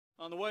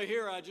On the way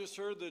here, I just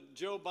heard that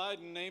Joe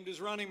Biden named his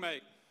running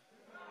mate.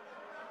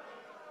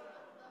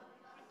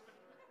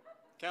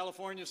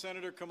 California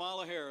Senator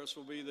Kamala Harris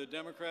will be the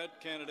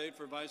Democrat candidate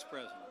for vice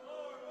president.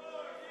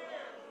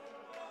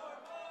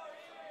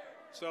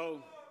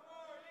 So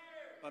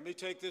let me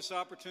take this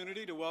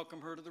opportunity to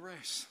welcome her to the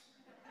race.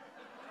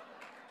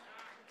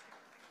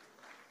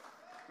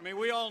 I mean,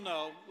 we all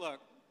know,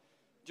 look,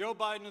 Joe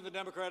Biden and the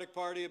Democratic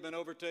Party have been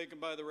overtaken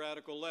by the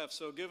radical left.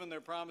 So given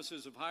their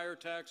promises of higher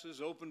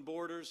taxes, open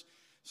borders,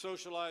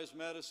 socialized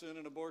medicine,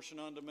 and abortion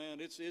on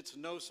demand, it's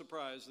no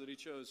surprise that he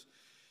chose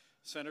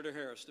Senator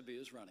Harris to be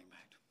his running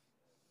mate.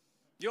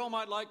 You all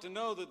might like to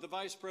know that the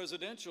vice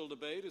presidential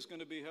debate is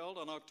going to be held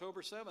on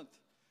October 7th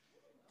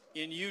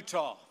in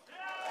Utah.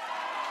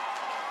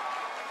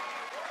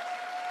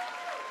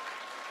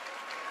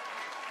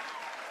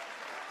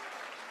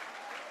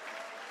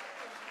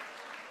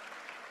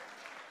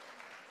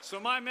 So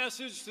my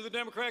message to the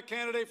Democrat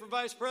candidate for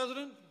vice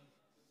president,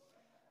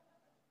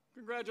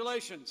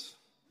 congratulations.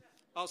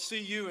 I'll see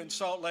you in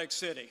Salt Lake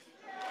City.